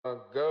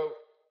Go.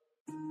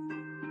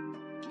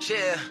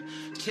 Yeah,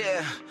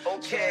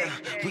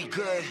 we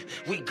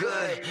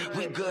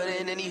good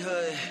in any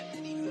hood.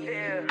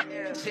 Yeah,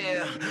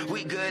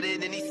 we good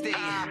in any state,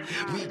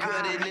 we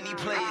good in any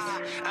place.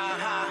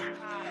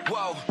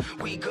 Whoa,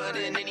 we good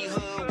in any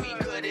hood, we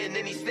good in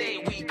any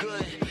state, we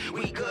good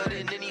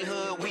in any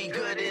hood, we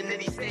good in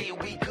any state,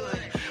 we good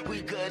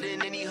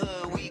in any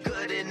hood, we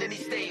good in any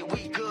state,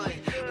 we good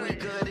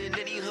in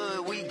any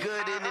hood, we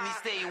good in any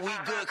state, we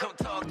good. Come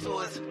talk to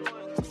us,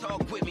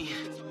 talk with me.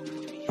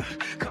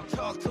 Come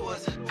talk to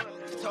us,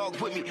 talk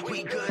with me.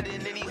 We good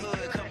in any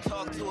hood. Come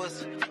talk to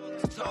us,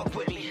 talk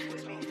with me.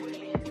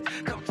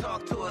 Come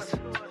talk to us,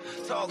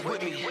 talk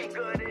with me.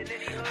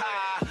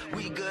 Ha,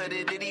 we good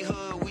in any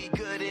hood. We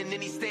good in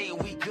any state.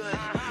 We good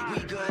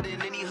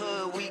in any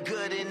hood. We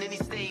good in any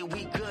state.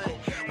 We good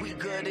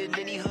in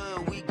any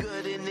hood. We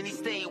good in any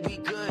state. We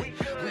good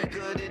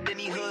in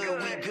any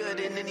hood. We good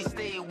in any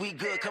state. We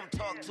good. Come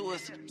talk to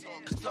us,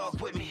 talk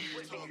with me.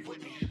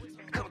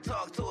 Come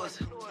talk to us,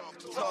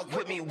 talk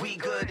with me. We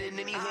good in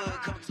any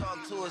hood. Come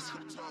talk to us,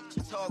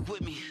 talk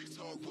with me.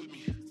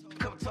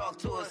 Come talk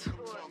to us,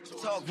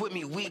 talk with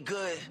me. We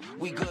good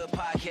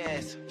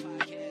podcast.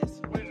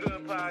 We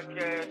good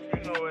podcast.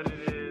 You know what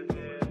it is.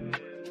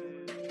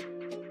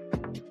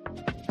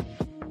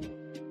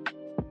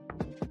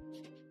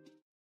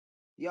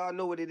 Y'all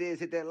know what it is.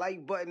 Hit that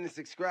like button and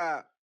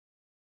subscribe.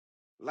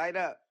 Light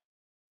up.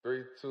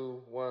 3,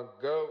 2, 1,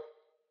 go.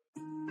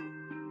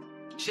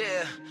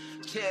 Yeah,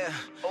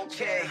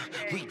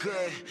 we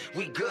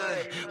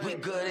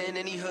good in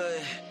any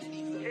hood.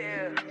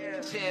 Yeah,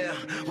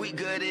 we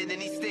good in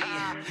any state,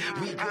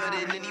 we good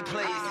in any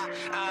place.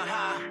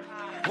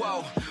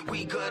 Whoa,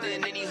 we good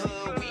in any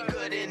hood, we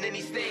good in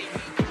any state.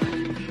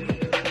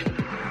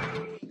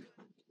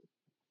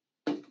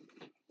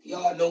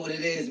 Y'all know what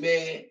it is,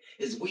 man.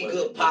 It's We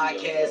Good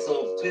Podcast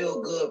on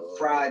Feel Good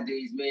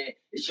Fridays, man.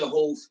 It's your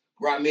host,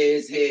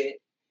 Ramirez Head.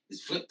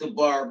 It's Flip the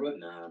Barber.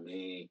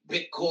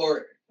 Big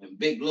Court and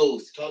Big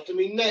Los. Talk to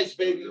me nice,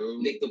 baby.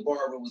 Nick the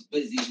Barber was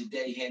busy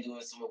today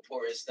handling some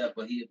important stuff,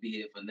 but he'll be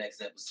here for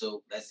next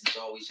episode. That's just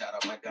always shout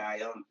out my guy.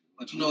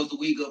 But you know, it's the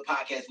We Good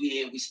Podcast. We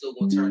here. We still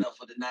gonna turn up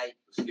for the night.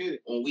 Let's get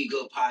it. On We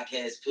Good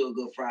Podcast, Feel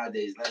Good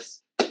Fridays.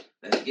 Let's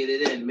get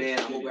it in, man.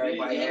 I hope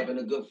everybody having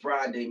a good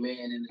Friday,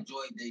 man, and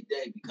enjoy their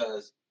day,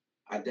 because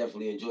I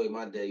definitely enjoyed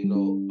my day. You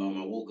know,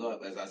 I woke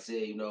up, as I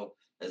said, you know,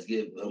 let's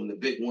give the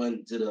big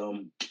one to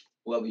the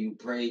whoever you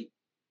pray,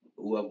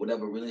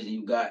 whatever religion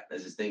you got.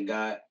 Let's just thank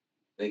God,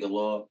 thank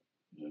Allah.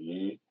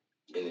 Any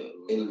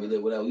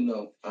religion, whatever, you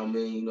know. I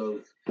mean, you know,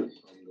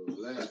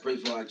 let's pray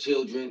for our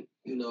children,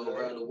 you know,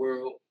 around the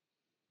world.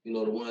 You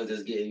know, the ones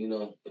that's getting, you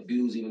know,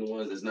 abused, even the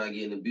ones that's not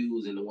getting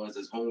abused, and the ones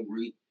that's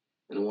hungry,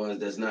 and the ones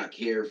that's not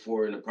cared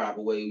for in the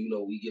proper way. You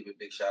know, we give a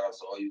big shout out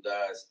to all you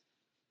guys.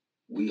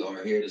 We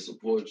are here to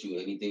support you.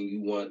 Anything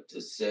you want to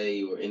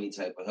say or any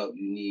type of help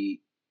you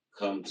need,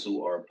 come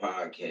to our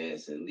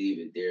podcast and leave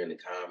it there in the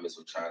comments,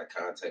 or try to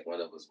contact one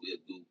of us. We'll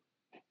do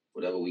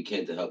whatever we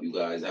can to help you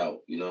guys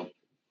out, you know.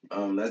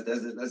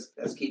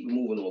 Let's keep it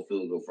moving on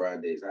Feel Good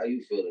Fridays. How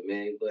you feeling,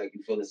 man? You look like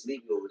you feeling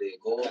sleepy over there,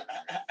 Cole.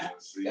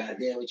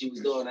 Goddamn what you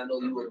was doing. I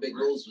know you were big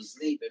nose for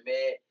sleeping,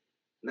 man.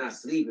 Not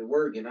sleeping,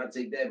 working. I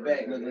take that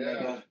back. Looking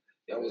like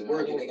y'all was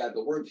working. They got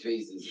the work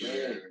faces,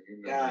 man.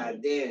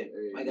 God damn.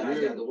 My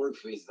guys got the work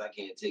faces. I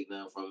can't take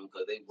none from them,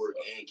 because they work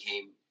and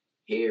came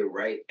here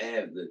right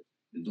after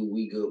to do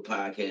We Good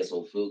Podcast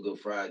on Feel Good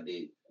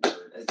Friday.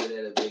 Let's get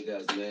that a big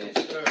us, man.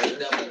 That's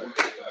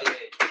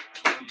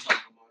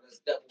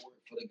double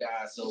work for the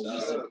guys. So we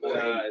support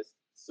guys.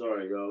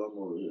 Sorry, y'all. I'm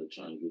over here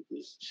trying to get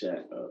this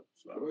chat up.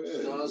 No,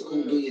 it's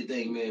cool. Do your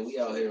thing, man. We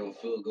out here on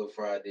Feel Good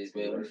Fridays,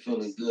 man. We're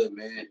feeling good,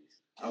 man.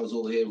 I was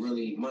over here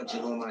really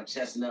munching on my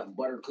chestnut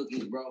butter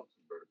cookies, bro.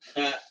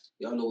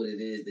 Y'all know what it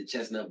is, the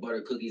chestnut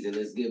butter cookies. And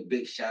let's give a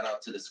big shout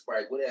out to the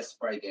Sprite. Where that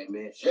Sprite at,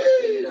 man? Pick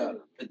it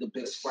up. Put the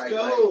big Sprite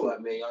life up,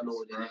 man. Y'all know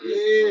what it is.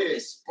 Yeah.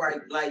 It's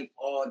Sprite life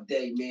all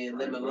day, man.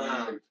 Lemon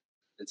lime.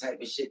 The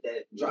type of shit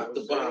that dropped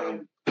the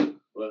bomb.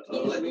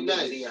 Don't let me in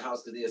your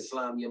house, because they'll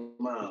slime your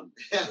mom.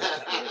 You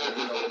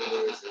know what it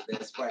is.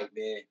 That's Sprite,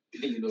 man.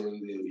 You know what it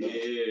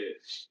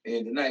is. Yeah.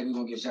 And tonight we're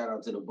going to give shout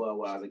out to the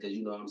Budweiser, because,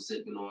 you know, I'm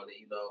sipping on it.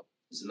 You know,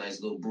 it's a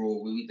nice little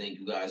brewery. We thank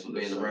you guys for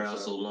being around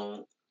so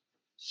long.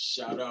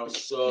 Shout out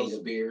Sauce. King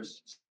of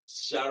beers.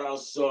 Shout out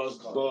Sauce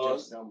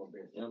Boss. You know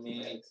what I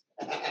mean?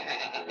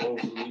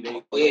 Hopefully they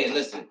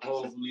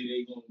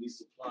gonna be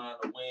supplying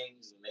the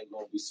wings, and they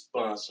gonna be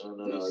sponsoring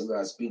us. No, you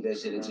gotta speak that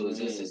shit into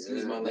existence.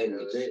 Excuse my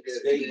language.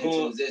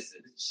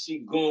 She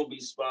gonna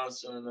be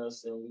sponsoring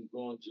us, and we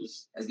gonna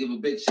just let's give a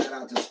big shout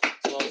out to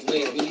Sauce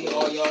Wings. We need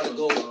all y'all to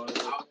go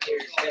out there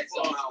and check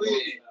some out.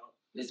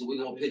 Listen,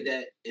 we're gonna put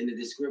that in the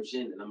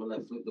description, and I'm gonna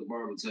let Flip the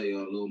Barber tell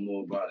y'all a little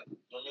more about it.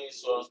 I mean,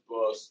 Sauce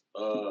Boss,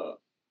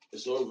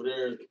 it's over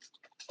there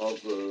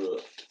off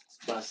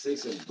by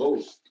 6 and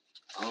Ghost.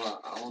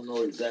 I don't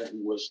know exactly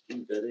what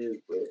street that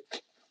is,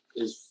 but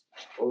it's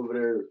over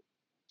there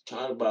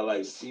kind of by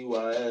like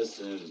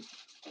CYS and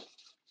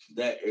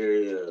that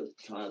area,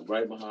 kind of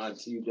right behind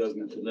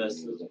TW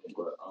Vanessa.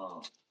 But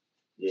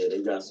yeah,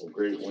 they got some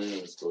great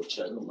wings. Go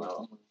check them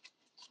out.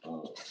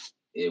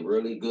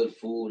 Really good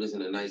food. It's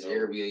in a nice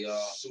area,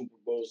 y'all. Super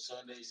Bowl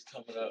Sundays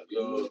coming up,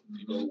 y'all.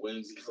 You know,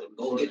 wings.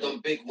 Go get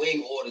them big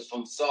wing orders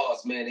from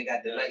Sauce, man. They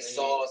got the nice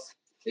sauce.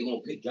 They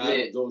gonna pick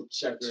you. Go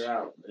check it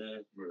out,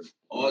 man.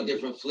 All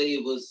different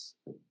flavors.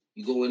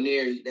 You go in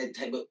there, that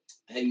type of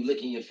how you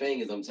licking your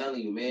fingers. I'm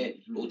telling you, man.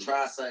 Go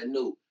try something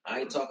new.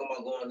 I ain't talking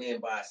about going there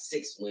and buy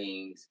 6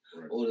 wings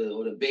or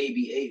the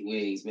baby 8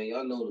 wings, man.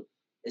 Y'all know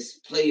it's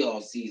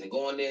playoff season.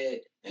 Go in there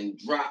and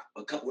drop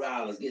a couple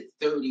dollars, get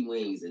 30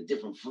 wings and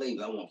different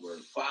flavors. I want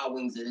 5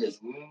 wings of this,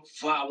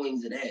 5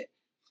 wings of that.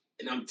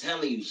 And I'm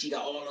telling you, she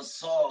got all the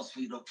sauce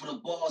for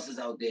the bosses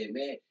out there,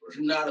 man. If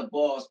you're not a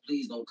boss,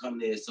 please don't come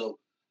there. So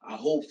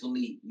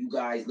hopefully you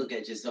guys look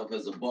at yourself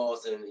as a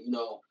boss and, you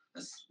know,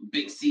 a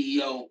big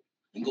CEO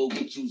and go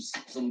get you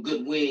some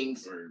good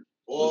wings.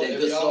 Or that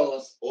good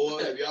sauce.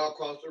 Or if y'all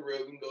cross the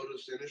river and go to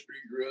Center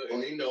Street Grill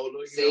in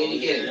Enola. Say it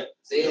again.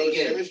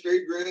 Center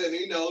Street Grill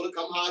in Enola.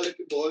 Come holler at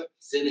the boy.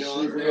 Center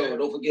Street Grill.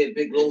 Don't forget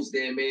Big Lowe's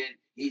there, man.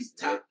 He's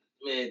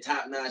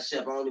top-notch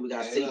chef. I don't even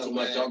got to say too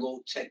much. Y'all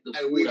go check the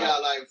food out. We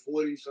got like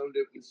 40 some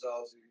different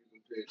sauces you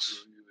can pick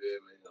through. You feel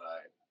me?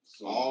 Like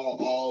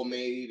all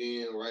made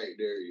in right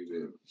there. You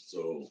feel me?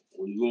 So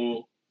when you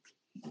going?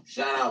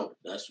 Shout out.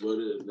 That's what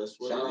it is.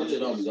 Shout out to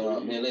them,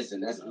 dog. Man, listen,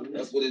 that's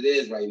what it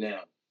is right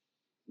now.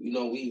 You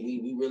know,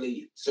 we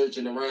really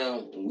searching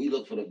around and we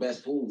look for the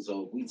best food.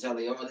 So if we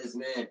telling y'all this,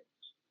 man,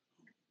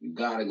 you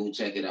gotta go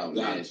check it out,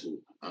 man.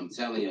 I'm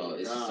telling y'all,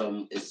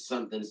 it's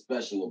something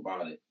special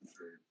about it.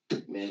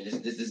 Man,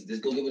 this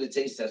go give it a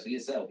taste test for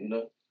yourself, you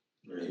know?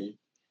 Man.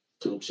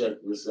 Come check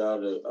this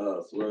out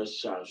at Flourish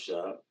Chop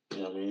Shop. You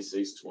know what I mean?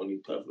 620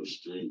 Pepper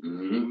Street.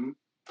 Mm-hmm.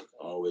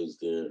 Always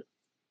there.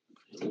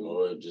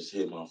 Or just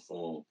hit my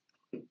phone.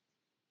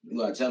 You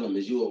gotta tell them,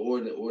 is you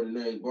an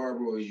ordinary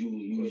barber or you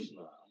I'm a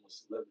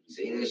celebrity.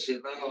 Say that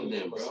shit loud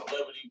then, bro. I'm a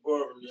celebrity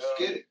barber, y'all.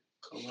 Get it.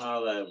 Come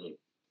holler at me.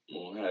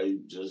 I'm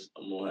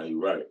gonna have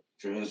you right.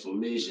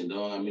 Transformation,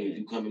 dog. I mean, if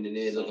you coming in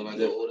there looking like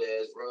an old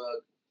ass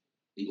rug,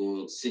 he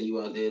gonna send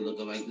you out there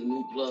looking like the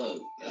new plug.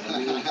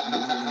 You know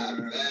I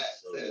mean?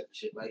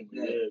 Shit like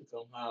that. Yeah,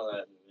 come holler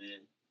at me, man.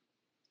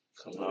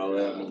 Come holler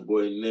at my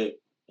boy Nick.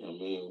 You know what I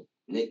mean?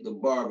 Nick the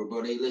barber,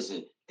 bro. They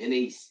listen, and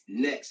they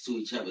next to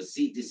each other,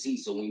 seat to seat.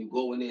 So when you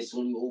go in there,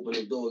 soon you open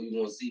the door, you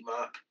gonna see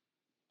my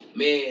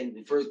man,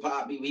 the first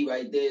pop, he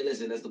right there.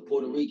 Listen, that's the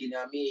Puerto Rican.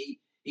 I mean,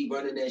 he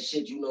running that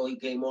shit. You know, he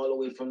came all the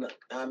way from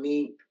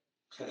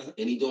and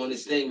he doing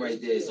this thing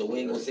right there. So we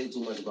ain't gonna say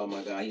too much about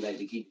my guy. He like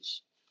to keep it.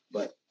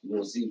 But you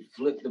gonna see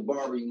Flip the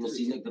barber. You gonna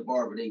see Nick the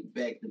barber. They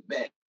back to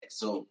back.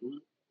 So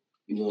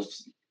you gonna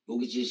go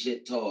get your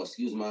shit tossed.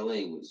 Excuse my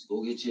language.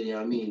 Go get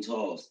your,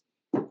 tossed.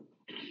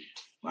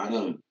 By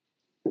them.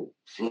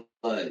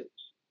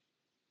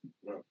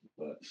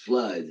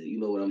 Flood. You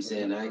know what I'm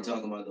saying? I ain't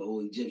talking about the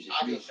old Egyptian.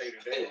 I can say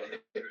today.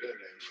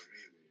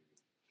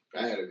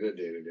 I had a good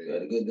day today. You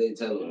had a good day.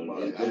 Tell them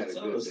about it.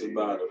 Tell us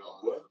about it.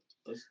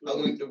 I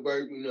went to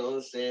work, you know what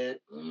I'm saying?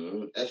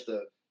 Mm-hmm. That's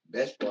the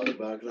best part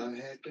about it, because I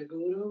had to go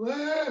to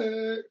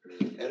work.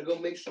 Had to go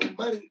make some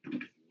money.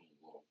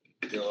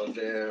 You know what I'm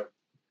saying?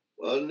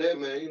 Well, other than that,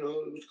 man, you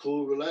know, it was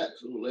cool,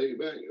 relaxed, it was laid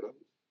back, you know.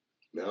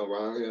 Now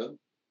around here, you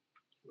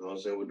know what I'm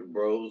saying, with the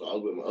bros. I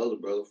was with my other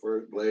brother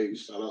first, Blade.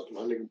 Shout out to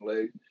my nigga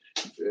Blade.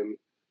 You feel me?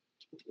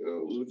 You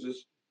know, we was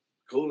just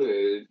cool.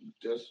 It's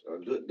just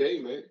a good day,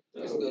 man.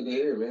 That's good to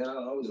hear, man. I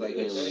always like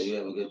hearing when you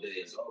have a good day.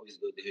 It's always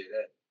good to hear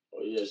that.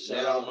 Oh, yeah,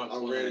 shout out my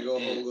I'm ready to go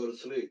home and go to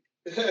sleep.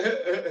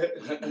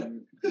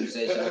 You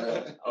say shout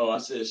out? Oh, I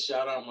said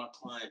shout out my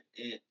client,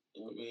 Ant.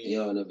 You know what I mean?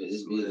 Yo, and if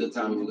it's be a good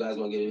time if you guys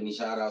want to give any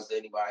shout outs to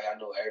anybody. I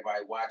know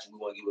everybody watching. We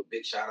want to give a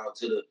big shout out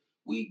to the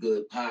We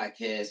Good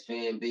podcast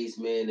fan base,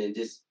 man, and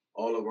just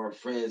all of our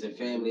friends and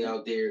family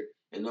out there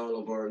and all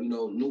of our,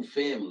 new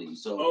family.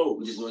 So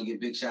we just want to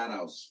give big shout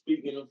outs.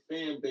 Speaking of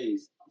fan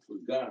base, I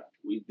forgot.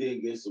 We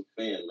did get some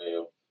fan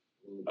mail.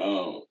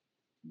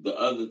 The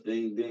other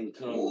thing didn't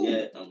come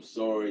yet. I'm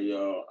sorry,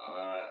 y'all.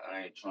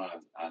 I ain't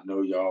trying. I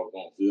know y'all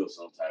gonna feel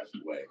some type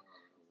of way,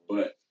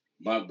 but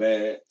my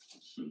bad.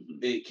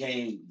 It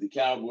came. The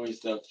Cowboy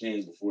stuff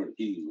came before the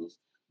Eagles,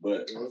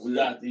 but we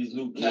got these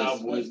new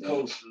Cowboys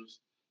coasters.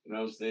 You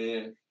know what I'm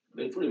saying?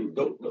 They pretty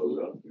dope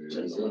though.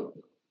 Check them out.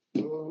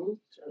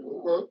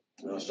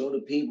 Now show the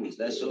people.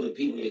 Let's show the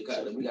people we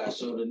gotta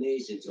show the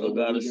nation. You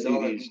gotta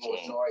see these.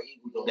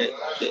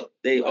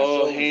 They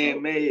all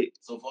handmade.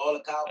 So for all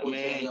the Cowboys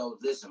fans,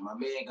 listen, my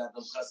man got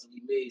them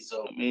customly made.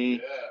 So yeah.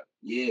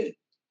 If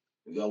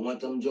y'all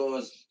want them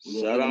joints,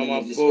 shout out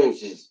my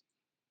folks.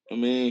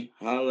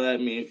 Holler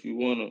at me if you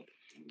wanna.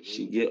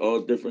 She get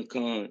all different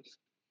kinds.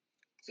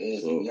 Yeah,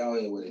 so we out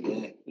here with it,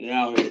 man. We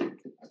out here.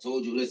 I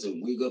told you,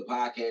 listen, We Good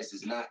Podcast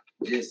is not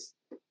just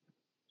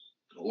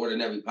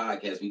ordinary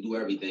podcast. We do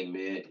everything,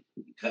 man.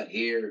 We cut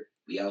hair.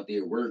 We out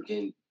there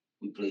working.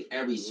 We play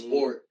every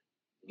sport.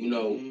 You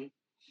know,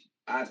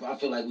 I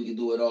feel like we can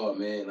do it all,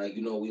 man. Like,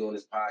 we on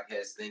this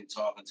podcast thing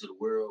talking to the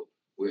world.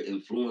 we're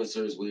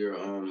influencers, we're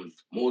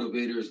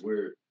motivators,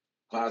 we're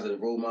positive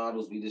role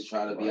models. We just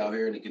try to be out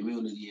here in the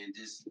community and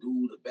just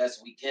do the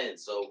best we can.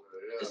 So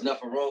there's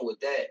nothing wrong with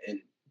that, and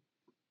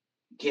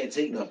you can't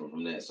take nothing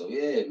from that. So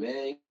yeah,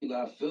 man, you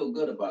gotta feel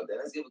good about that.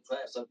 Let's give a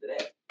clap up to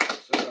that.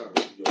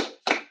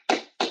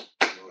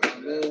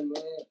 Man.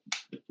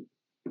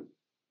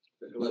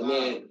 But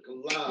man,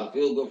 the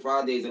Feel Good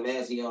Fridays, I'm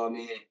asking y'all,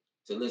 man,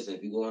 to listen.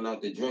 If you're going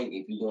out to drink,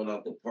 if you're going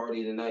out to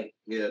party tonight,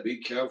 be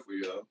careful,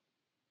 y'all.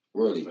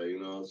 Really. Like, you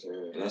know what I'm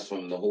saying? And that's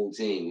from the whole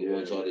team. We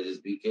want y'all to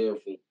just be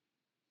careful.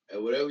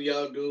 And whatever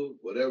y'all do,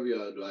 I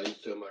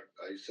used to tell my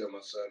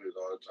son this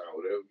all the time.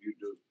 Whatever you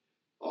do,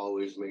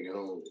 always make it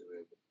home,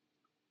 man.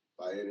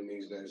 By any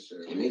means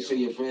necessary. And make sure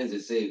your friends are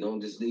safe.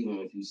 Don't just leave them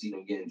if you see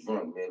them getting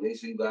drunk, man. Make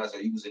sure you guys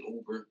are using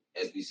Uber,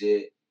 as we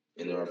said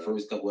in our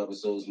first couple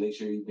episodes. Make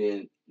sure you're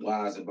being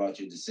wise about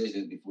your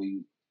decisions before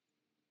you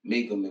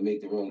make them and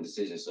make the wrong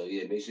decision. So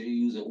yeah, make sure you're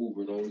using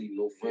Uber. Don't leave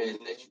no friends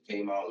that you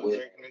came out with.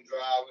 Drinking and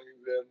driving,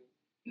 you feel me?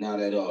 Not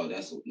at all.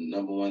 That's the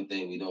number one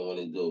thing we don't want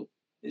to do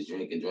is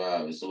drink and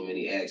drive. There's so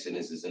many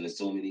accidents and there's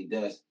so many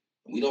deaths.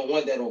 We don't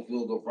want that on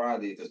Feel Good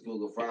Fridays because Feel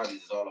Good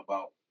Fridays is all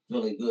about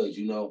feeling good.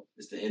 You know,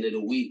 it's the end of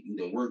the week. You've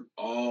been worked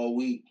all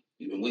week.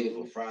 You've been waiting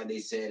for Friday,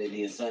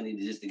 Saturday, and Sunday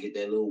just to get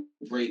that little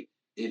break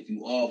if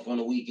you off on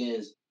the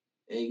weekends.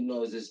 And you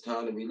know, it's just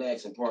time to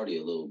relax and party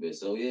a little bit.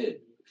 So yeah,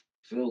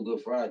 Feel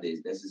Good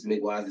Fridays. That's just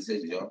make wise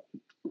decisions, y'all.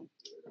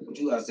 What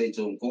you gotta say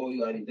to him, Cole?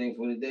 You got anything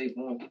for the day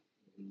for him?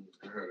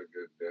 I had a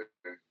good day.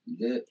 You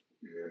did?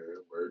 Yeah,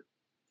 it worked.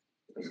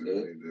 That's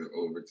good. I did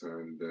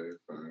overtime today,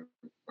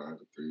 5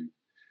 to 3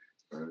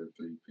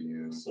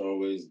 p.m. It's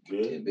always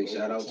good. Yeah, big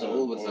shout out to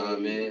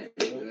overtime, man.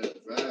 Yeah,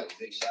 right.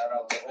 Big shout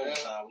out to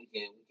overtime. We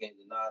can't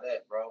deny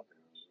that, bro.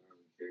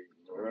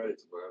 All right.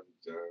 It's about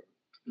the job.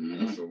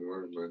 Mm-hmm. Some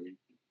more money.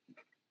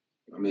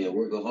 I mean, a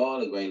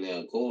workaholic right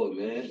now, Core,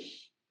 man.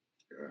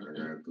 Yeah, I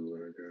gotta do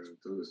what I gotta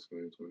do. It's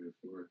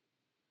 2024.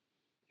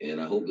 And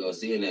I hope y'all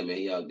seeing that, man.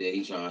 He out there.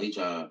 He trying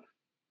to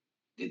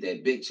get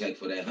that big check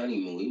for that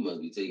honeymoon. He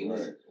must be taking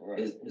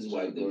his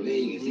wife to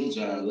Vegas. He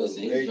trying to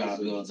listen. He trying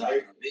to be on top of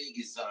the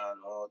Vegas sign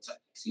all time.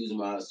 Excuse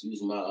my body. He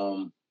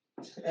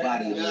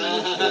trying to be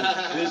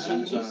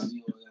on.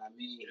 I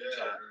mean,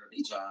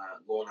 he trying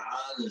to go on the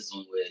island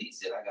somewhere. He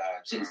said, I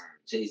gotta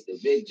chase the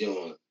big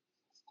joint.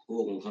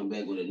 Cole gonna come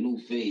back with a new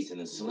face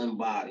and a slim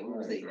body. I'm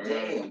gonna say,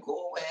 damn,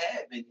 Cole, what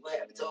happened? What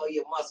happened to all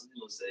your muscles?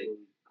 You gonna say,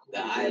 the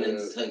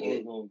islands took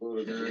it. We're gonna go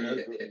to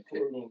Jamaica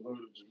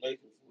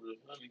for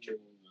his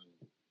honeymoon.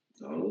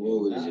 Don't go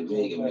with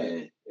Jamaica,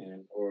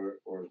 man. Or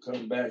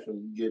come back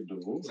and get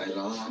divorced. Like,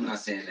 no, I'm not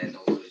saying that.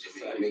 Don't go to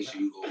Jamaica. Make sure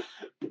you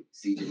go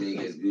see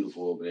Jamaica. It's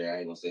beautiful over there. I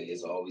ain't gonna say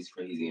it's always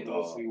crazy and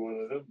all. See one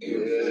of them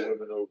beautiful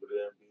women over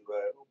there and be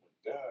like, oh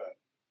my God.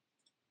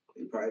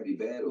 It'd probably be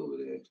bad over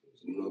there.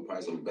 You know,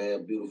 probably some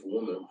bad, beautiful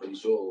woman. I'm pretty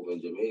sure over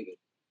in Jamaica.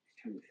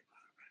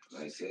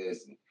 Like,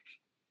 seriously.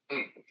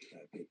 And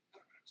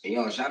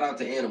y'all, shout out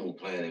to Animal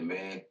Planet,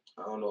 man.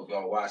 I don't know if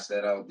y'all watch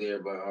that out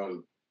there, but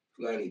if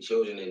you got any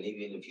children, and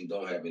even if you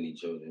don't have any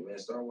children, man,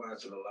 start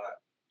watching a lot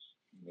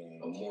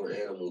of more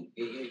animal.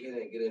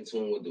 Get in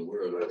tune with the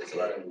world, like this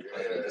Animal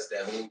Planet. That's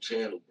that whole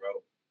channel,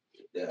 bro.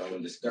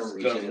 That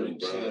Discovery Channel,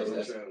 bro.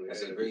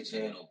 That's a great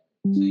channel.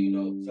 So you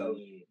know,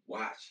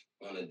 watch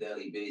on a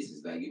daily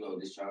basis. Like, you know,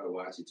 just try to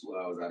watch it 2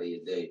 hours out of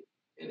your day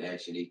and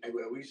actually. Hey,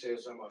 well, we said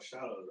something about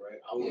shout outs,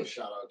 right? I want to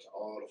shout out to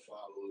all the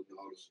followers and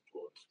all the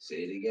supporters.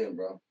 Say it again,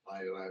 bro.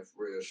 Like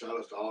for real. Shout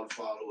outs to all the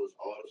followers,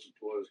 all the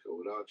supporters, because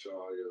without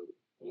y'all,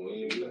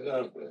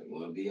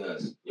 Wanna be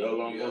us. Y'all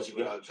don't want to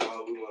without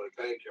y'all. We want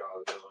to thank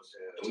y'all. You know what I'm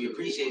saying? And we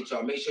appreciate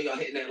y'all. Make sure y'all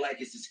hitting that like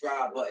and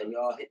subscribe button.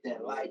 Y'all hit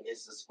that like and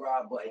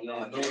subscribe button.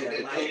 Y'all hit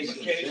that like and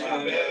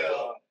subscribe button. Y'all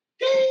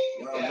know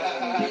what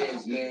it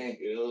is, man.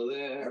 You know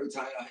that. Every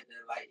time y'all hit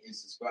that like and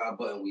subscribe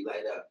button, we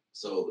light up.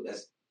 So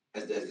that's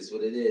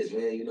what it is,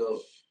 man. You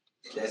know,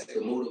 that's the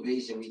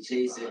motivation we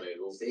chasing.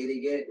 Say it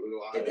again.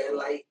 Hit that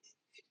like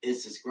and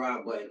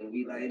subscribe button and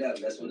we light up.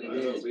 That's what it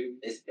is.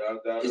 It's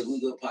We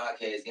Good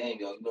Podcast Game,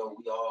 y'all. You know,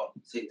 we all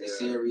take this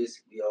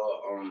serious. We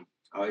all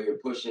out here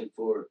pushing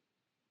for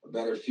a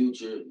better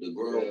future to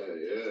grow.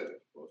 Yeah.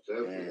 Most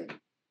definitely.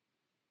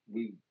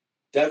 We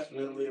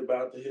definitely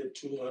about to hit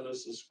 200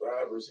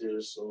 subscribers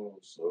here soon.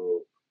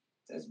 So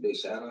that's big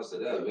shout outs to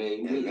that,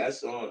 man. And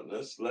that's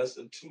less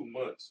than 2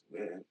 months,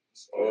 man.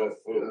 It's all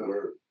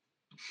footwork.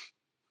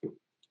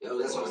 Yo,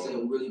 that's what I'm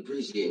saying. We really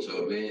appreciate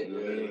y'all, man.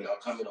 Yeah.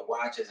 Y'all coming to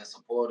watch us and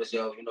support us,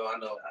 yo. You know, I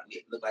know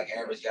it look like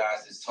average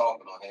guys is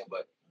talking on here,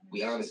 but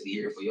we honestly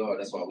here for y'all.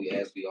 That's why we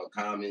ask for y'all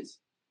comments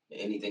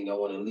and anything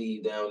y'all want to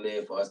leave down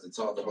there for us to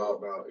talk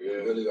about. We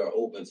really are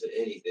open to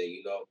anything,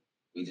 you know.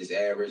 We just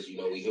average, you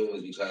know, we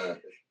humans, we try to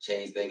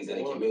change things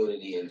in the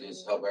community and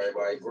just help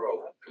everybody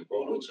grow and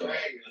grow with y'all.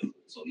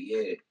 So,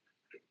 yeah.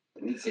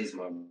 Let me taste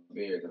my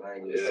beer because I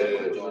ain't even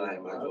sip my joint. I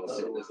ain't my joint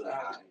sitting this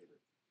high.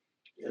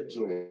 That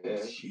joint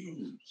is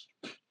huge.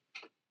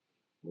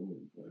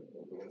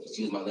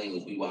 Excuse my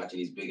language. We watching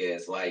these big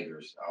ass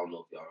ligers. I don't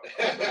know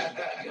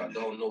if y'all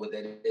don't know what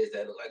that is.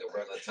 That look like a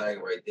regular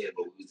tiger right there.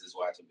 But we was just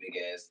watching big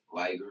ass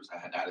ligers.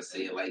 I gotta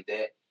say it like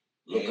that.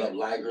 Look up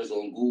ligers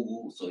on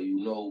Google so you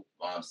know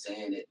why I'm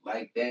saying it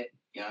like that.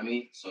 You know what I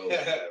mean? So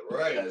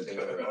right. Because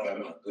they're, oh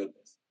my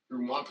goodness.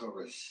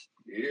 Remarkable.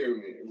 You hear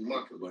me?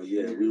 Remarkable. But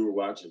yeah, we were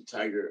watching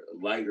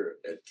liger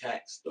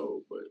attacks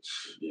though. But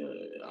yeah,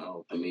 I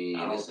don't think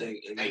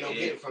I don't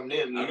get it from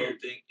them. I don't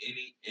think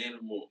any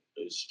animal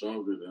is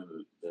stronger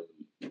than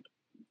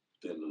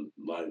a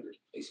liger.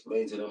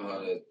 Explain to them how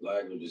that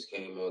liger just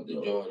came out the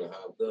joint and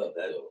hopped up.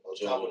 That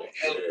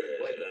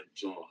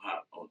joint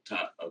hopped on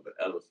top of an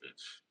elephant,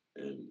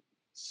 and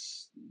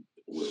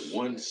with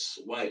one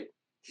swipe,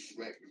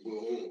 smack the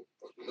bull.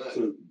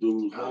 took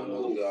dude's I don't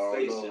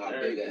know how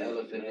big an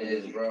elephant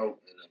is, bro.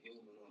 And a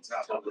human on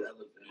top of the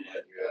elephant.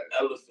 An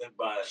elephant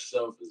by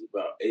itself is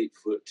about 8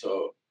 foot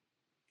tall.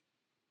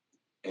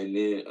 And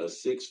then a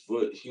 6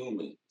 foot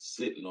human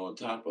sitting on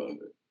top of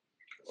it.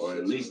 Or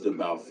at least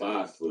about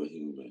 5 foot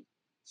human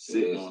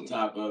sitting on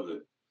top of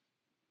it.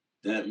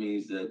 That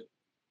means that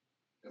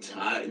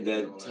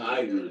tiger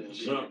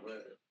jumped.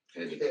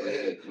 That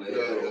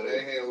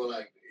hand was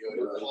like,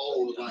 the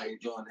pole was like,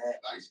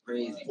 it's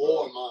crazy.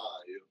 4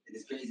 miles. And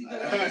it's crazy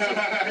because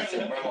I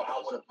said, bro,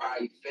 I would have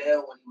probably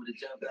fell when he would have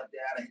jumped up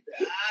there.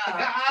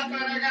 I'd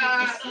have hit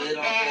the slid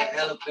off that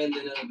elephant and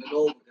it would have been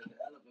over because the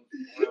elephant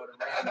rolled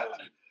around.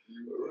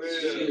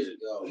 Shit,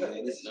 yo,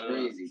 man, this is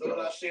crazy. So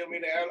when I see him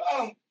in the air,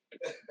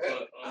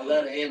 I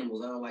love the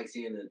animals. I don't like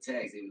seeing the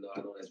attacks, even though I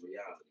know that's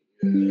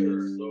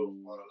reality. So,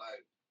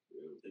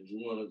 if you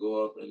want to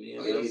go up in the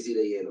let me see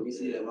that. Yeah, let me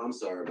see that. I'm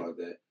sorry about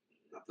that.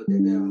 I put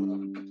that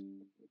down.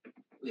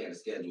 We had a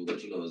schedule,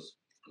 but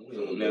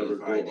we'll never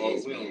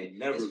Fridays, go man.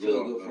 Never it's go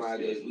Feel Good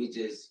Fridays. We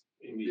just,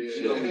 we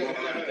go off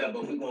that,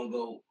 but we're gonna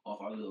go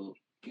off our little,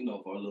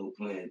 for our little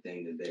plan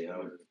thing today.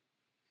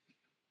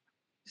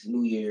 It's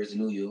New Year's,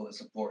 New You.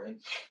 It's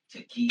important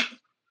to keep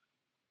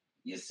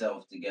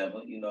yourself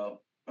together.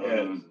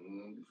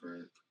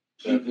 For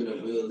keeping a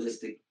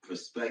realistic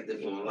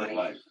perspective on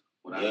life.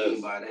 What I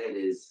mean by that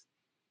is,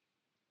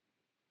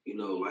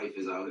 life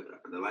is out.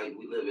 The life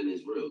we live in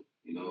is real.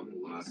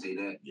 When I say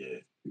that,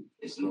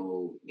 it's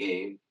no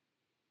game.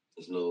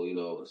 It's no,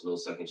 it's no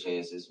second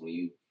chances when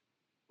you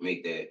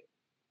make that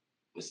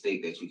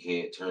mistake that you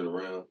can't turn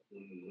around.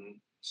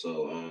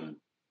 So,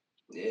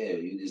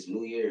 you this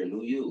new year,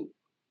 new you.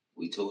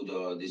 We told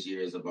y'all this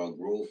year is about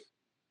growth,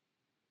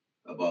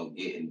 about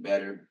getting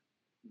better,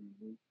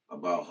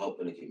 about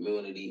helping the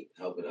community,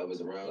 helping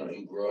others around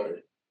you grow.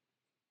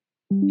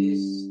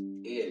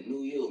 It's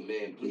new you,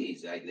 man.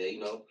 Please,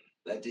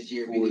 let this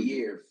year be the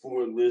year.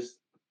 4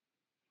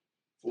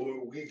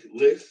 week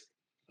list.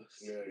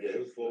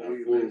 Yeah, 4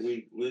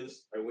 week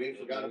list. And we ain't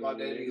forgot about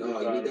that either. No,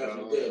 we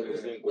definitely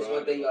did. What's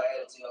one thing y'all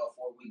added to y'all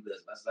 4 week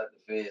list? Let's let the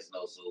fans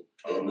know so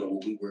they know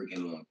what we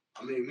working on.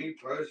 I mean, me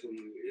personally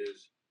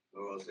is,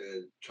 what I'm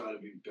saying, trying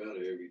to be better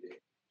every day.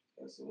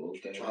 That's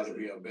okay. Try to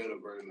be a better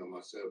version of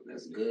myself.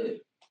 That's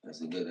good. That's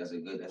a good.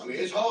 I mean,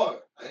 it's hard.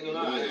 I ain't gonna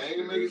lie. I ain't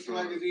gonna make it seem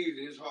like it's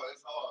easy. It's hard.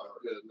 It's hard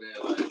because, man,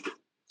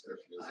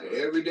 like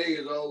every day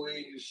is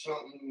always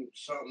something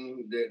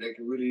that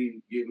can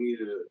really get me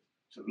to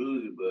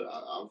lose it. But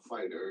I'll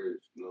fight the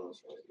urge. You know what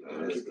I'm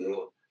saying? That's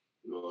good.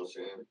 You know what I'm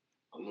saying?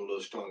 I'm a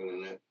little stronger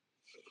than that.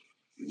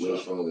 Way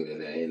stronger than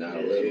that, ain't I?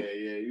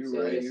 Yeah, you're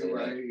right.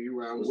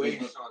 I'm way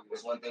stronger.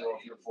 What's one thing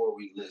off your 4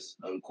 week list,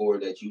 core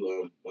that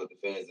you want the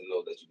fans to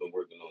know that you've been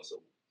working on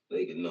so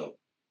they can know?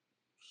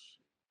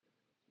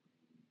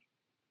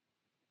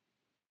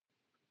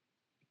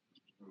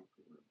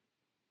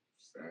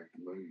 Stack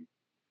money.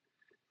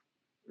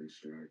 Make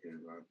sure I get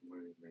a lot of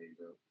money made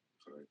up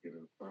so I get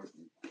an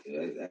apartment.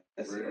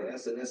 That's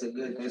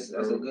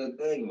a good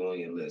thing on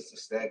your list. To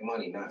stack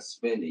money, not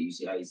spend it. You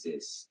see how he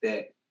said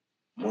stack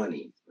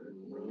money.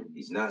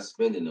 He's not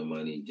spending the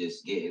money,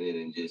 just getting it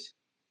and just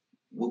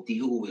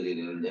whoop-de-hoo with it.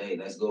 And hey,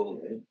 let's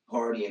go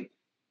party and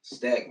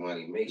stack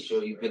money. Make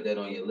sure you put that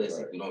on your list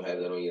if you don't have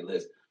that on your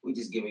list. We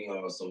just giving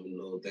y'all some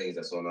little things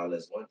that's on our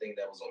list. One thing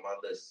that was on my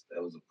list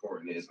that was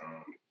important is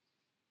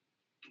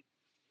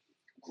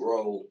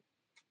grow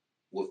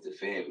with the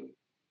family.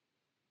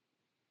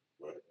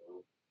 Right.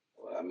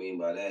 What I mean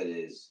by that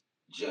is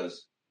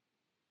just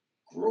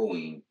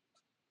growing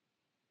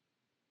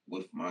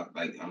with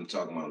I'm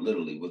talking about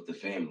literally with the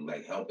family,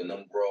 like helping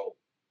them grow.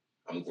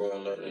 I'm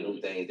growing, learning new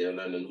things. They're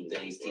learning new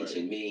things,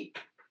 teaching me.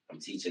 I'm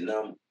teaching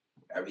them.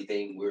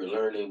 Everything we're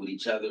learning with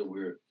each other,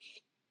 we're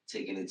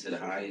taking it to the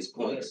highest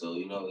point. So,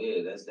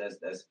 that's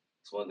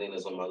one thing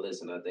that's on my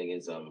list, and I think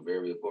it's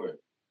very important.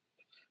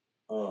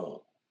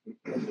 One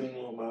thing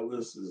on my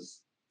list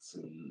is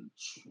to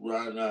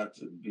try not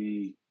to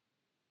be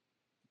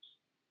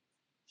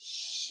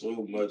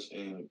so much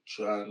in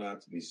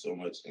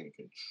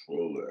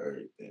control of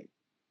everything.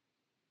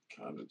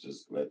 Kind of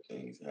just let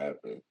things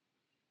happen.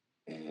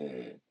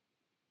 And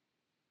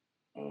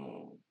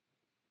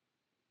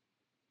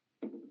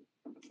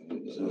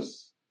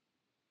just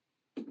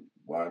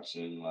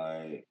watching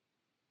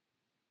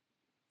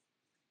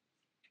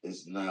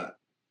it's not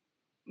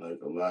like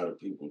a lot of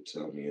people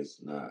tell me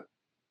it's not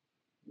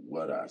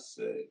what I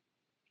say.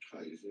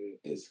 How you say it?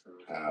 It's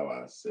how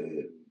I say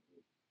it.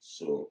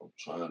 So I'm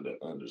trying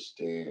to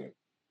understand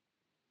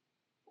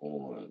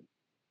on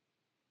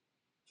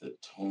the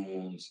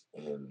tones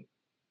and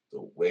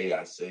the way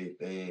I say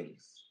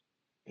things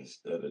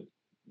instead of,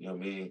 you know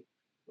what I mean?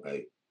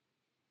 Like,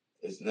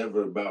 it's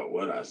never about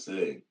what I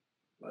say.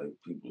 Like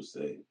people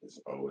say, it's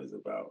always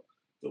about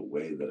the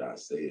way that I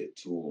say it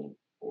to them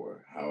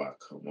or how I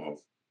come off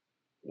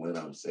when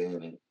I'm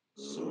saying it.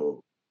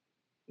 So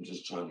I'm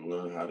just trying to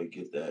learn how to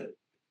get that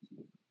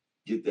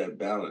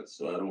balance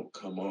so I don't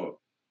come off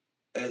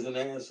as an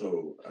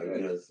asshole, I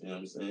guess. You know what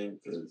I'm saying?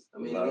 Because I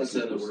mean, that's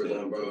something to work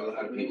on, bro. A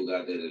lot of people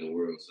got that in the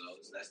world, so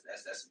that's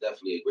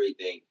definitely a great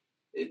thing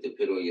to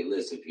put on your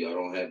list. If y'all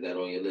don't have that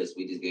on your list,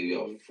 we just gave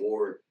y'all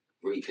 4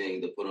 great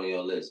things to put on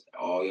your list.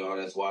 All y'all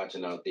that's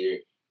watching out there,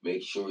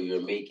 make sure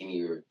you're making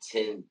your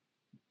 10.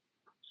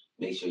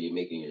 Make sure you're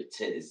making your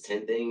 10. It's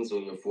 10 things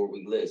on your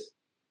 4-week list.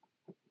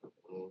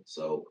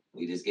 So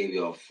we just gave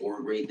y'all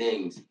 4 great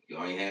things.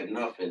 Y'all ain't have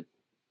nothing.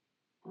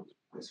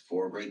 There's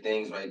 4 great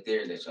things right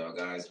there that y'all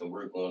guys can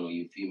work on, or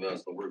you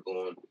females can work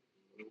on.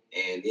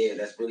 And yeah,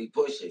 let's really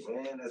push it,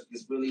 man. Let's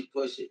really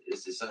push it.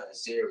 This is something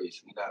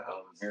serious. We not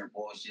here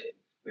bullshit.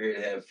 We're here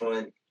to have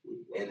fun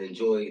and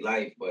enjoy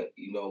life, but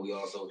we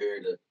also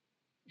here to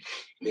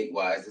make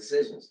wise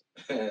decisions.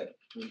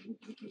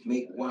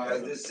 Make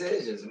wise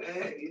decisions,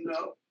 man.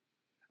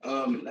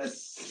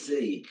 Let's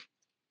see.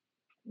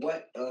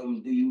 What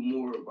do you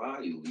more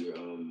value?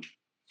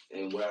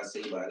 And what I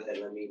say by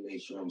that, let me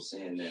make sure I'm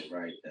saying that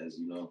right, as I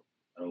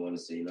don't want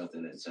to say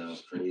nothing that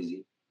sounds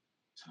crazy.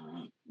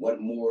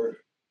 What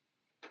more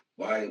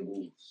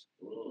valuable?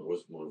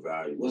 What's more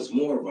valuable? What's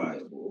more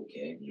valuable?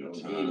 Okay, Your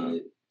I'm time. reading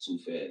it too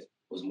fast.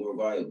 What's more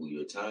valuable,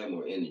 your time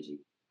or energy?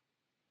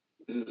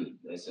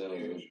 That sounds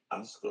good.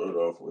 I'll start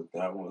off with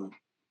that one.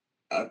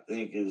 I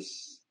think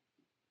it's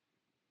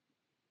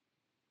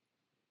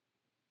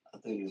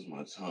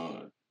my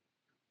time.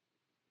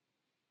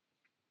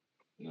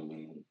 You know what I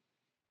mean?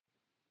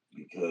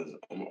 Because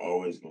I'm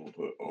always gonna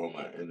put all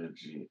my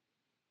energy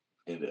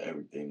into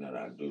everything that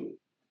I do.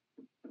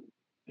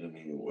 You know what I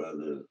mean?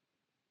 Whether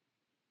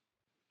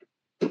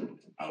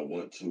I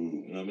want to,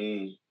 you know what I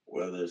mean?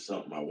 Whether it's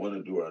something I want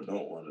to do or I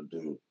don't want to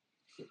do,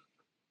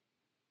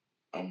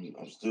 I'm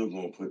still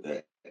gonna put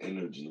that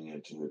energy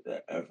into it,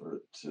 that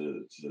effort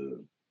to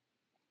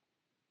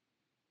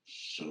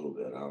show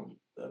that I'm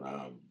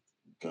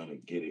gonna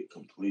get it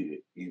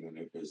completed, even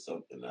if it's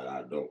something that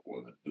I don't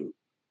want to do.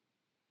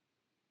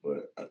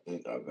 But I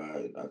think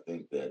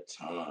that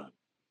time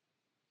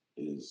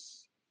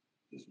is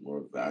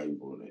more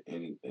valuable than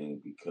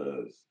anything,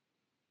 because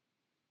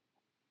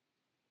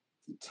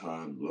the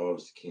time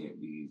lost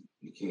you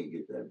can't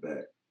get that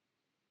back.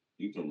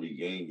 You can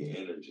regain your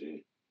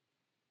energy.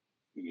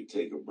 You can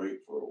take a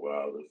break for a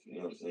while if you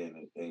know what I'm saying,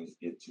 if things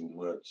get too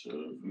much,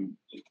 or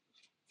if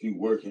you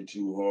working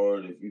too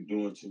hard, if you're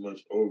doing too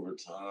much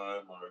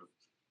overtime, or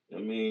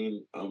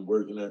I'm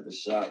working at the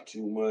shop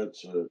too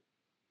much, or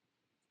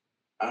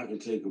I can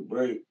take a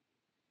break.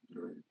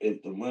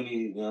 If the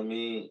money,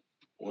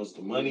 once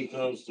the money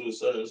comes to a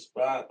certain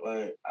spot,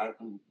 like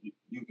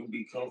you can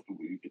be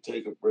comfortable. You can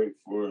take a break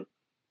for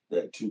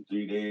that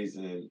 2-3 days,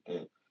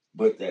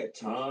 but that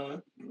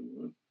time,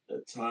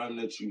 the time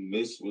that you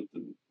miss with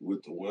the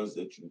ones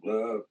that you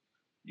love,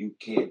 you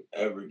can't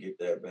ever get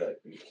that back.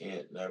 You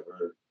can't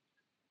never.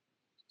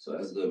 So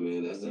that's good,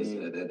 man. That's shit.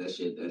 That's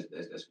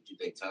what you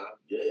think, Tom?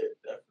 Yeah,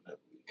 definitely.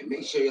 And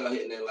make sure y'all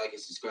hitting that like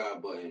and subscribe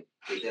button.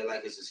 Hit that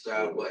like and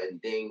subscribe button.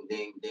 Ding,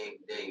 ding, ding,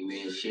 ding,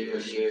 man. Share.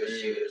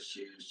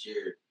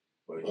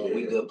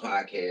 We good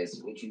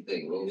podcast. What you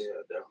think, Rose?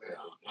 Yeah, definitely.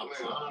 I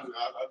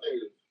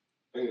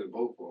think it's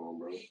both of them,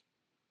 bro. You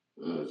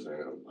know what I'm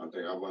saying? I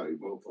think I value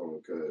both of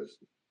them because,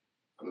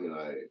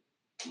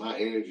 my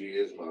energy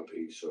is my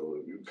peace. So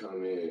if you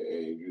come in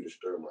and you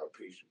disturb my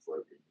peace,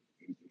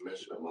 you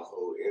messing up my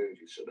whole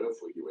energy. So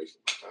therefore, you're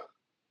wasting my time.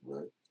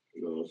 Right?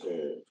 You know what I'm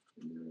saying?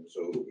 Mm-hmm.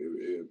 So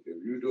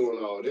if you're doing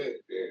all that,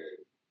 then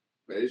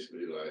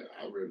basically,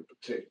 I really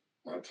protect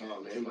my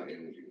time and my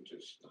energy.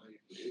 Just not even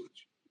deal with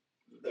you.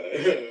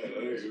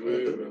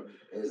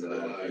 There's a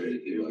lot of crazy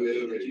people out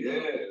there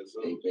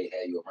that they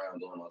had you around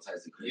doing all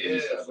types of crazy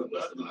stuff. So But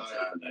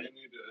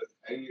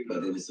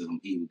then there's some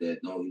people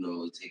that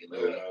know it take a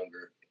little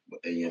longer,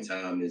 and your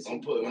time is.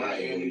 I'm putting my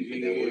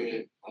energy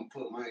in. I'm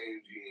putting my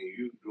energy in.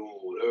 You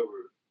doing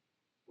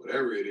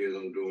whatever it is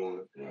I'm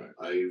doing.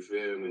 Right. You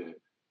feel me?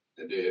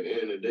 And then at the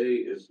end of the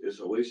day, it's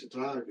a waste of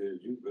time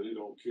because you really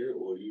don't care,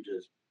 or you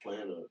just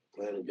playing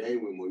a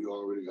game with them where you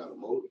already got a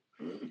motive.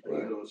 Mm-hmm.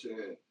 Right. You know what I'm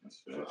saying?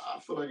 So I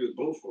feel like it's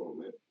both of them,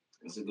 man.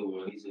 That's a good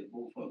one. He said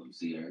both of them.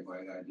 See,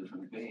 everybody got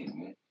different opinions,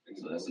 man.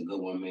 So that's a good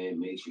one, man.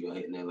 Make sure you're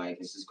hitting that like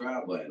and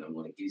subscribe button. I'm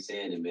gonna keep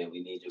saying it, man.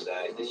 We need you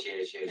guys to share.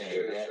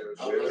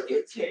 Let's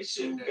get to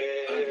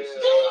 200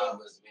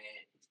 subscribers,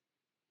 man.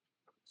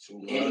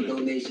 Any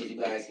donations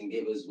you guys can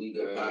give us, We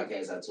Good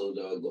Podcast. I told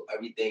y'all,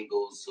 everything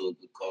goes to a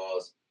good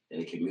cause. in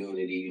the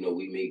community. You know,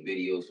 we make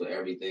videos for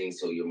everything,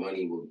 so your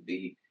money will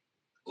be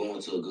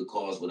going to a good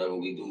cause, whatever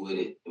we do with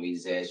it. We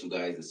just ask you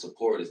guys to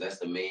support us. That's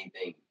the main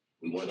thing.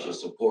 We want your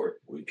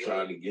support. We're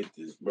trying to get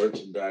this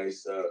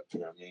merchandise up.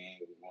 You know what I mean?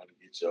 We want to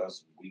get y'all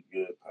some We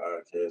Good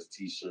podcast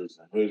t-shirts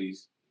and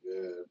hoodies.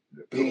 Yeah.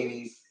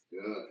 Beanies.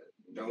 Yeah.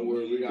 Don't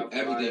worry, we got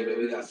everything, man.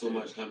 We got so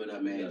much coming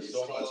up, man. Just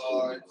so stay much tuned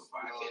all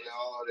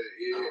podcast. that.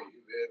 Yeah,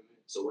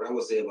 so what I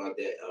would say about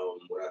that,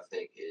 what I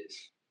think is,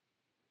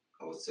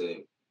 I would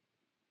say,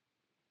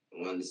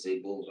 I wanted to say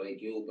both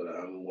like you, but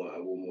I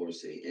will more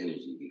say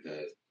energy,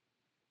 because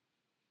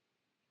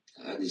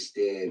I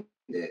understand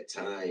that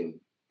time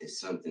is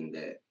something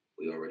that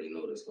we already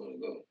know that's going to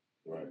go.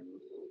 Right.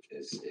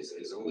 It's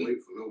don't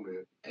wait for no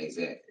man.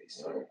 Exactly.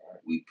 So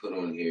we put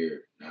on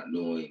here not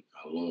knowing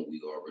how long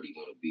we already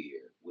going to be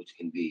here, which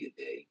can be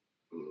a day,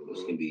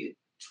 which can be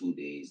 2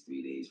 days,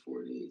 3 days,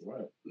 4 days.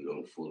 Right. We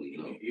don't fully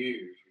know.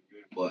 Years.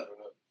 But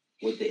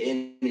with the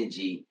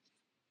energy,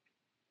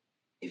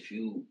 if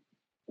you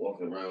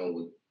walk around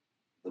with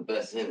the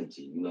best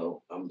energy, you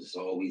know, I'm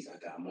always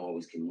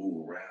can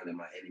move around, and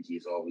my energy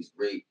is always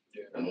great.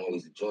 Yeah. I'm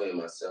always enjoying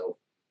myself.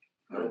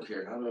 I don't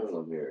care how long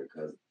I'm here,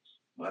 because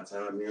my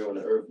time here on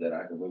the earth that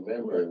I can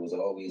remember, it was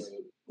always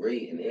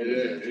great and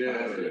energy.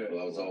 Positive.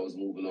 I was always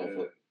moving off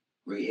of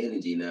great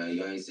energy. Now,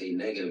 you ain't say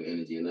negative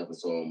energy enough,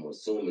 so I'm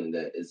assuming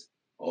that it's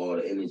all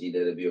the energy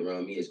that'll be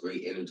around me is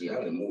great energy. I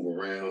can move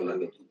around. I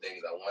can do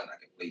things I want. I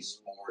can play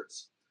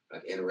sports. I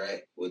can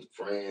interact with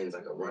friends.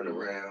 I can run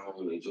around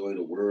and enjoy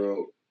the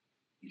world.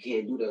 You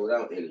can't do that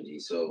without energy.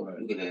 So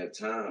you can have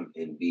time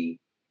and be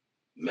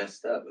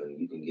messed up, and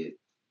you can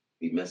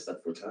be messed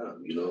up for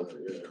time. You know,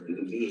 you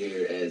can be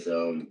here as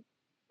a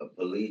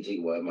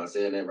collegiate. What am I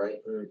saying that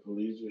right?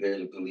 Paraplegic.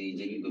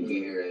 You can be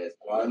here as.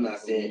 Well, I'm not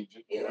saying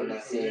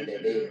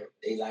that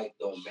they like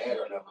don't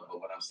matter nothing. But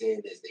what I'm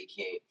saying is they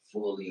can't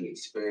fully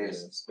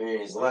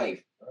experience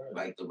life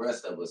like the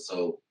rest of us.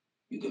 So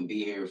you can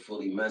be here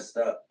fully messed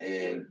up,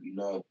 and you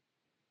know,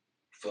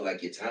 feel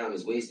like your time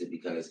is wasted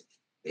because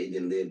they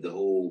didn't live the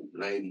whole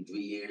 93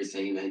 years,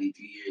 same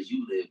 93 years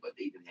you lived, but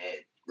they didn't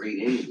have great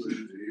energy.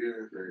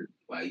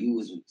 While you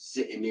was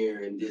sitting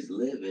there and just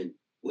living,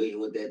 waiting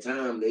with that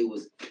time, they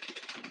was,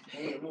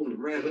 hey, I'm moving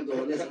around, I'm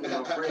doing this, I'm with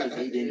my friends.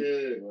 They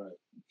didn't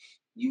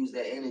use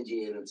that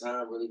energy, and the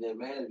time really didn't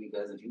matter,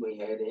 because if you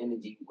ain't had the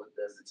energy, what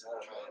does the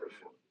time matter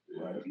for?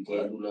 Right. You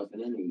can't do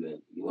nothing anyway,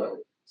 you know?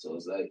 So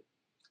it's like,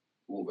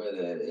 who would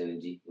rather have the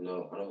energy? You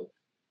know, I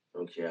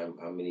don't care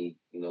how many,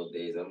 you know,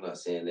 days. I'm not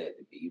saying that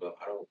to be, you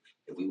know,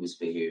 if we would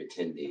spend here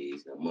 10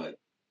 days, a month,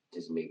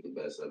 just make the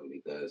best of it,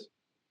 because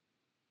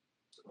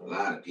a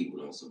lot of people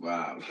don't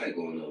survive, like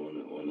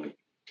on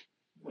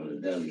the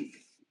deli.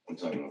 I'm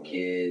talking about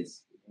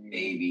kids,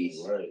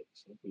 babies. Right.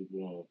 Some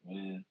people don't,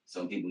 man.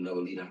 Some people never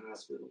leave the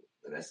hospital,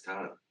 and that's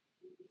time.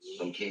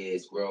 Some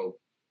kids grow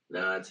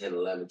 9, 10,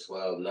 11,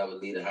 12, never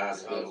leave the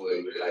hospital,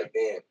 and you're like,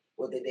 damn,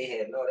 what did they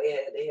have? No, they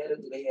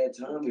had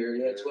time here.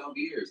 They had 12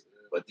 years.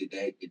 But did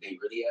they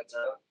really have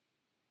time?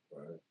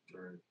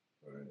 Right.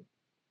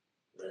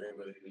 They ain't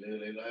really live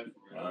their life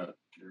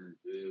for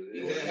real.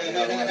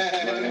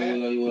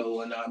 Right. You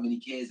want to know how many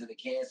kids in the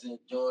cancer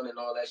joint and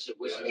all that shit,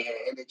 wishing they had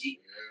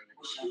energy? I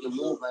wish I could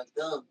move like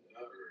them.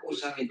 I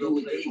wish I could do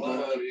what they doing.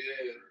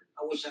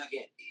 I wish I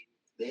could.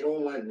 They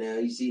don't want now.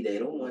 You see, they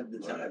don't want the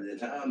time. The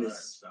time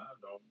is. Time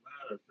don't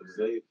matter,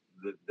 because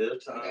their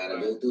time. I gotta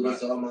go through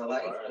this all my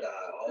life. I gotta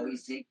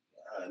always take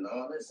and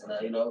all this, and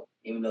you know,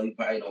 even though you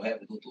probably don't have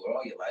to go through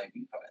all your life,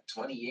 you probably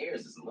 20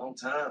 years is a long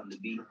time to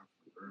be.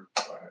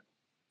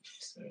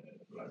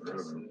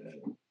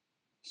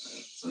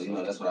 So you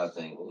know, that's what I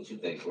think. What you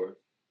think, Corey?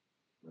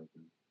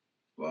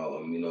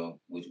 Well, you know,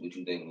 what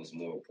you think was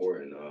more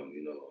important?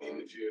 You know,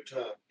 Energy or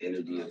time.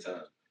 Energy or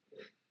time.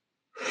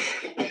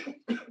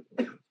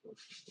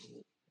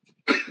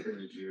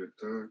 Energy or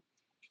time.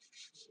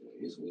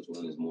 Which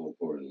one is more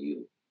important to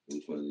you?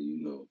 Which one do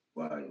you know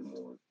value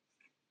more?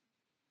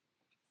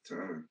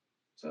 Time.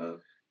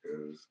 Time?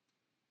 Because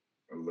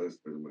I love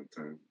spending my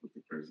time with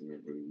the person I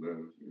really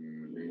love. You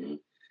know what I mean?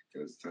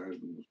 Because time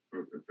is the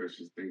most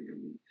precious thing. I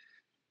mean,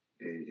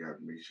 and you got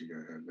to make sure you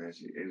have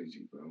matching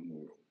energy. But I'm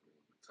more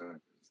over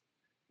time.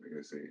 Like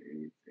I say,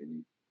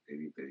 anything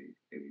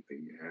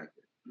can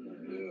happen.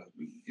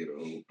 We can get a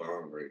whole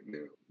bomb right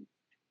now.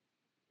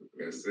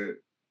 That's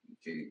it. You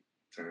can't.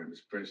 Time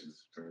is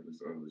precious. Time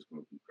is always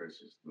going to be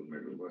precious, no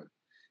matter what.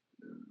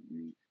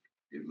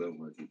 Your loved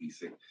one could be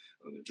sick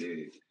on the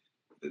bed.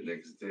 The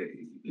next day,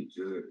 he could be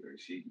good, or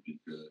she could be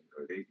good,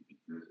 or they could be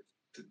good.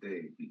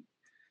 Today, be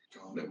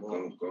gone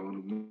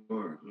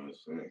tomorrow.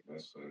 That's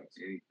fact.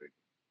 Anything.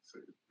 So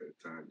that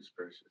time is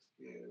precious.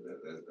 Yeah,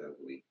 that's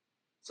definitely.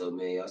 So,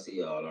 man, y'all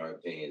see all our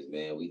opinions,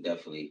 man. We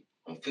definitely,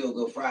 on Feel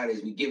Good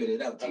Fridays, we giving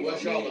it up to y'all,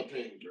 what's y'all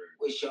opinion, bro?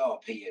 What's y'all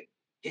opinion?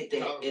 Hit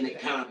that in the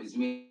comments,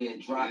 man.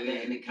 Drop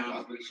that in the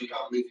comments. Make sure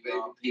y'all leave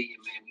your opinion,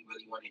 man. We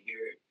really want to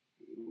hear it.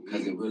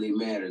 Because it really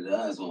mattered to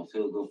us on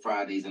Feel Good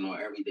Fridays and on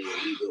Everyday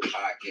We Good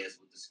Podcast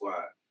with the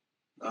squad.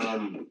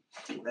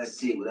 Let's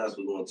see what else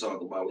we're going to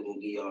talk about. We're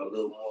going to give y'all a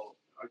little more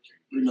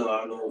You know,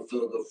 I know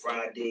Feel Good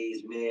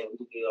Fridays, man.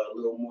 We'll get a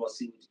little more,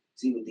 see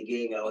what the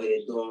gang out here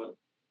doing.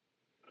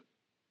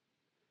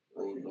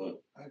 What we doing?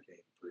 I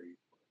can't breathe.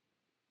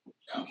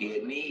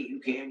 You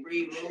can't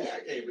breathe, man. I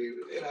can't breathe.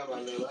 It out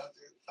my nose.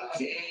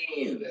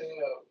 Damn. Damn,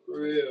 for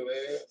real,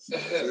 man.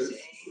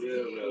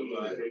 Real,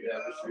 man. I got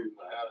to see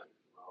my allergies.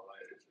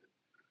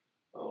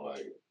 I don't like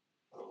it.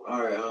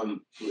 All right,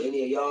 to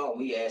any of y'all,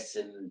 we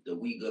asking the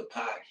We Good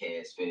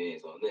podcast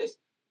fans on this.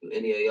 Do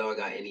any of y'all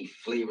got any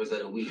flavors of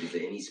the week? Is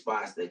there any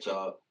spots that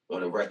y'all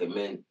want to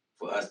recommend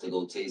for us to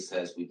go taste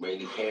test? We bring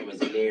the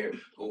cameras in there,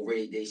 go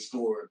raid their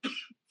store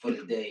for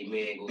the day,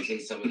 man. Go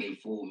taste some of their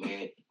food,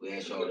 man. We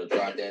ask y'all to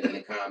drop that in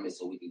the comments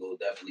so we can go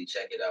definitely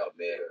check it out,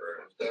 man.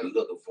 We're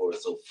looking for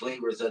it. So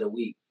flavors of the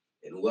week,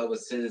 and whoever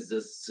sends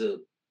this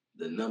to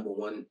the number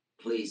one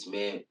place,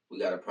 man, we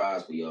got a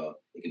prize for y'all.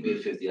 It could be a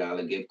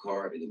 $50 gift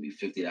card. It could be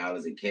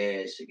 $50 in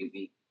cash. It could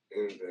be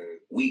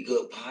We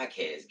Good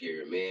podcast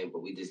gear, man.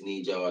 But we just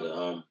need y'all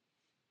to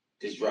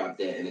just drop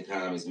that in the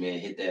comments, man.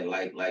 Hit that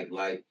like,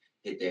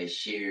 hit that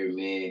share,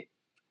 man.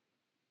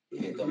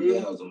 Hit them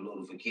bells, them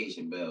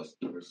notification bells.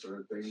 Yes,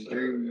 sir.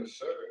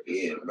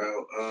 Yeah,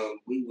 bro.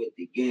 We with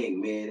the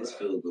gang, man. It's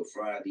Feel Good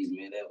Fridays,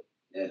 man.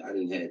 I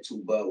didn't have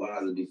 2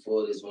 Budweiser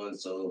before this one,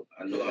 so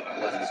I know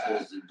I wasn't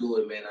supposed to do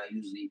it, man. I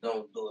usually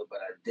don't do it, but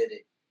I did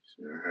it.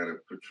 I had a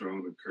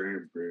Patron and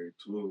cranberry,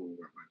 2 of them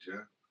at my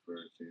job.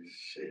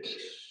 Shit.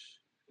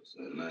 It's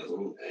a nice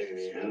one. I ain't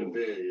even had a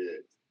bed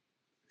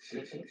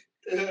yet.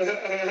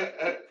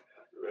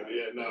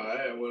 Yeah, no, I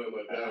had one of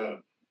my job.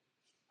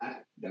 I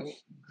don't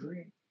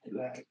drink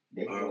like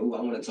I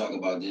want to talk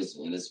about this,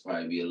 and this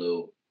probably be a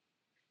little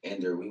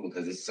ender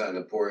because it's something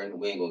important.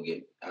 We ain't gonna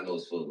get. I know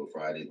it's Feel Good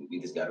Friday. We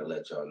just gotta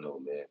let y'all know,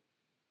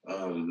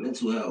 man.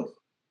 Mental health,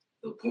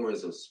 the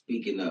importance of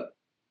speaking up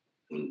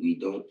when we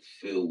don't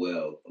feel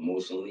well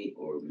emotionally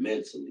or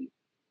mentally.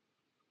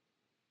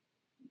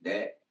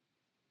 That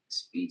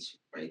speech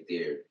right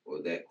there,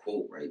 or that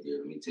quote right there.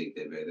 Let me take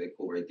that back. That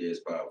quote right there is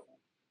powerful.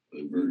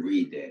 When we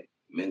read that,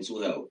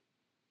 mental health,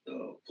 the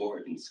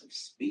importance of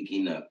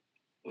speaking up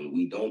when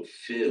we don't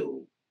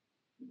feel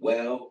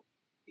well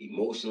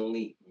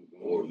emotionally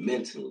or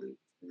mentally.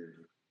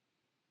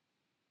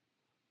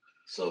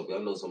 So if y'all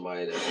know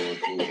somebody that's going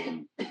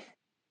through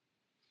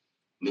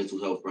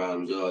mental health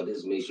problems, y'all,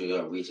 just make sure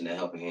y'all reaching that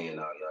helping hand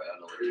out, y'all. Y'all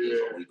know what it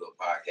is on We Go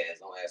Podcast.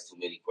 Don't ask too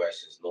many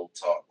questions. No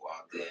talk. Go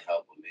out there and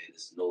help them, man.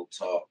 It's no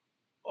talk,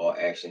 all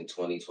action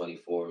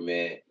 2024,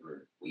 man.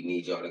 We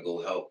need y'all to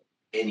go help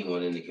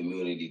anyone in the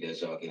community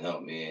that y'all can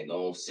help, man.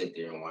 Don't sit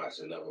there and watch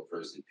another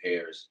person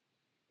perish.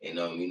 And,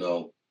 you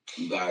know,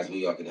 you guys know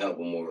y'all can help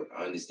them more.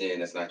 I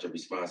understand that's not your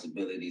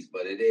responsibilities,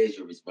 but it is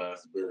your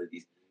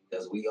responsibilities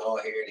because we all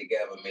here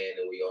together, man,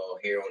 and we all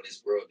here on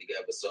this world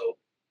together. So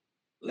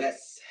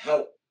let's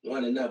help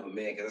one another,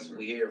 man, because that's what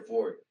we're here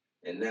for.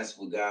 And that's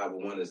what God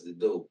would want us to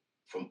do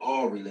from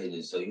all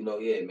religions. So, you know,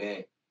 yeah,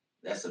 man,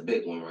 that's a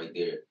big one right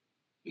there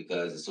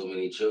because there's so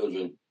many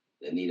children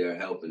that need our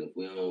help. And if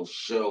we don't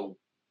show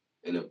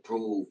and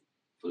approve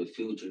for the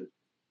future,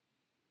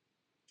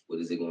 what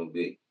is it going to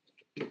be?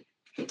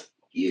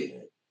 Yeah.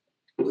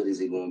 What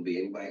is it going to be?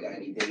 Anybody got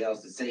anything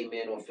else to say,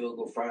 man, on Feel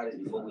Good Fridays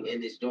before we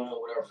end this joint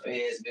with our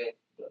fans, man?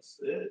 That's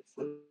it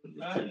for the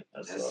night.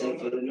 That's it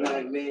for the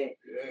night, man.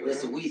 Yeah,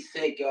 Listen, we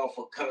thank y'all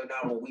for coming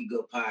out on We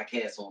Good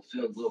Podcast on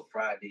Feel Good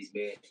Fridays,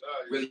 man.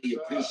 Really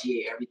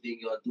appreciate everything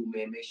y'all do,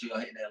 man. Make sure y'all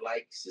hit that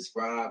like,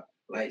 subscribe,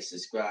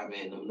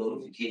 man. Them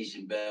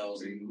notification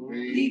bells.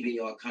 Leaving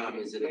y'all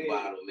comments in the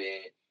bottom,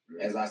 man.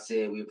 As I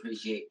said, we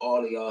appreciate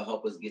all of y'all.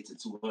 Help us get to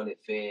 200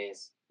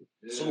 fans.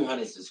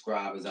 200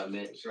 subscribers, I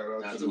meant. Shout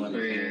out Not to the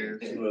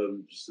 200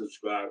 fans.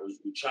 Subscribers.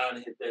 We're trying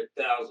to hit that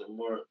 1,000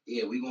 mark.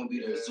 Yeah, we're going to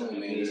be there soon,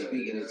 man. We're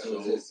speaking into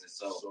existence.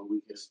 So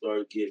we can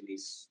start getting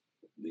these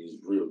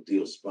real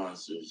deal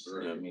sponsors. You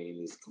know what I mean?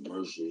 These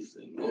commercials.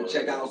 And go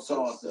check out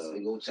Sauces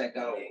and go check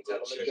out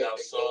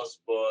Sauce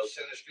Boss.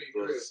 Center Street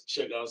Grill.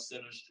 Check out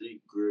Center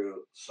Street Grill.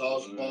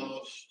 Sauce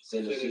Boss.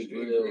 Center Street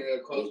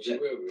Grill.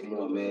 Come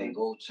on, man.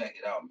 Go check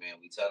it out, man.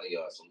 We telling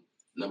y'all some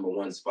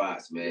 #1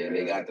 spots, man.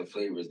 They got the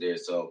flavors there.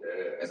 So,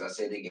 as I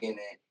said again,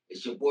 man,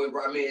 it's your boy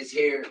Ramirez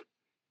here.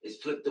 It's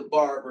Flip the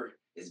Barber.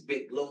 It's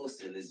Big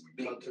Los and it's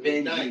Big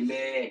Benji,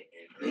 man.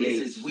 And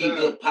this is We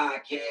Good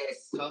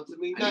Podcast. Talk to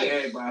me I need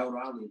everybody. Hold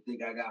on, I don't even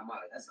think I got mine.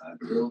 That's how I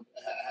feel.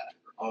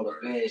 All the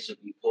fans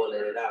should be pulling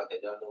it out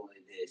because y'all know what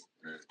it is.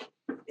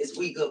 It's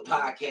We Good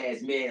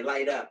Podcast, man.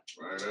 Light up.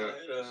 Right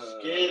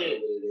up. Get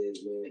it. What it is,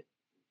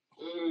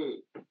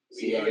 man.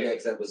 See y'all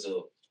next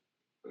episode.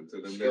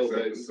 Until the next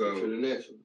episode. To the next one.